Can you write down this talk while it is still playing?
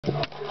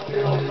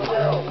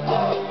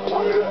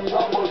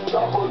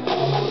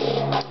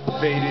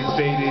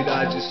Faded,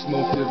 I just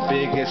smoked the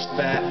biggest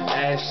fat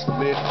ass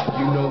split.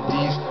 You know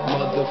these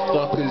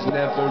motherfuckers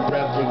never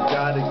ever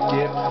got a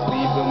gift.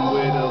 Leave them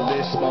with a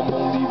lisp, I'm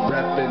only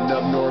reppin'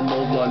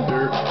 abnormal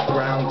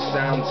underground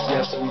sounds.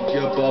 Yes, we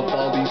above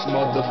all these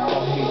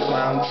motherfucking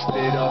clowns.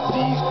 Spit up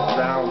these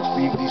rounds,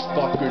 leave these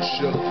fuckers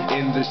shook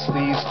in the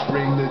sleeves.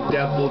 Bring the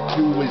devil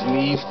to his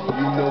knees.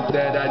 You know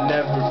that I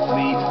never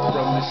flee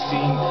from the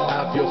scene.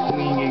 Have you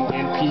fleeing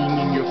and peeing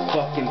in your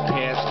fucking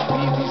pants.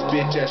 Leave these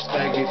bitch ass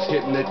faggots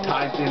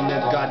hypnotized in the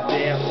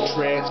goddamn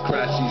trance.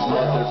 Crash these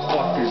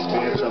motherfuckers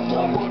dance. I'm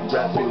only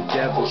rapping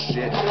devil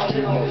shit.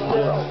 Keep my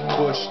foot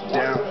pushed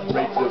down,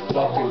 break the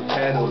fucking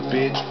pedal,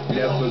 bitch.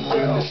 Never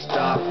gonna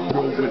stop.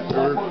 Growing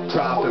herb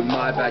crop in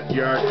my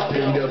backyard.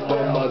 Beat up a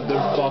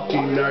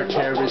motherfucking art.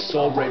 Tear his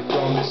soul right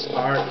from his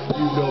heart.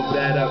 You know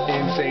that I'm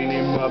insane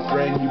in my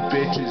brain. You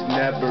bitches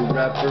never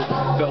ever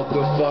felt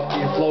the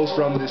fucking flows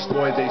from this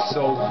boy. They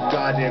so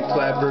goddamn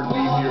clever.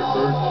 Leave your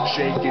earth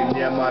shaking.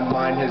 Yeah, my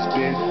mind has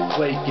been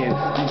flaking.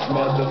 These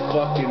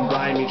motherfucking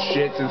rhyming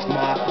shit since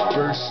my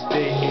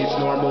birthday. It's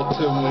normal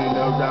to win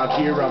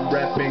around here. I'm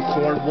repping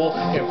Cornwall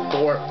and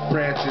Fort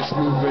Francis,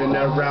 moving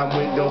around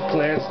with no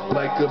plans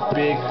like a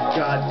big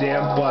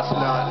goddamn bus.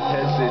 Not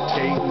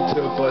hesitating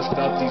to bust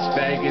up these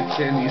faggots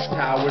and these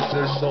cowards.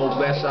 They're so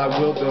less I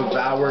will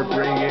devour.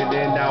 Bring it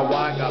in now,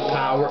 I got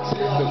power.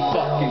 The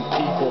fucking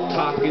people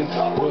talking,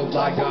 well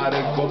I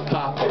gotta go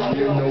pop them.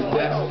 You know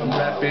that I'm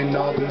repping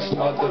all these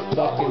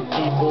motherfucking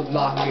people,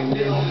 locking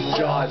in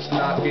jaws,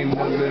 knocking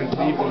them and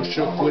leave them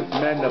shook with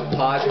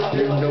menopause.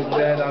 You know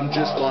that I'm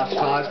just lost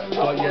cause,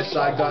 but yes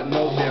I got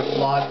no damn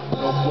flaws,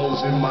 no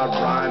flows in my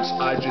rhymes.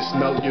 I just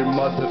melt your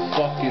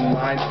motherfucking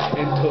mind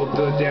until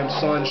the damn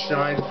sun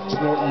shines,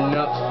 snorting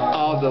up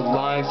all the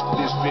lines.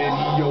 This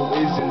video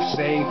is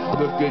insane.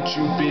 Look at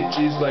you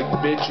bitches like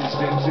bitches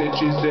and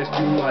bitches that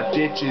do my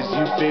ditches.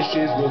 You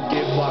fishes will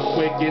get blocked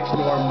quick. It's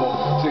normal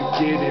to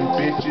get in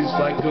bitches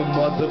like a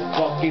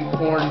motherfucking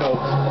porno.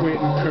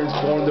 Quentin Kern's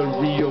born the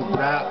real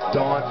rap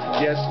dawn.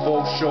 Yes,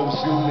 folks, show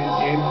zooming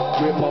in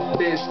with my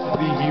fist.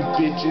 Leave you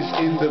bitches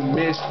in the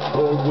mist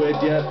or with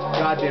ya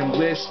goddamn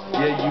list.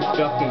 Yeah, you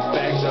fucking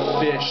fags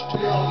are fished.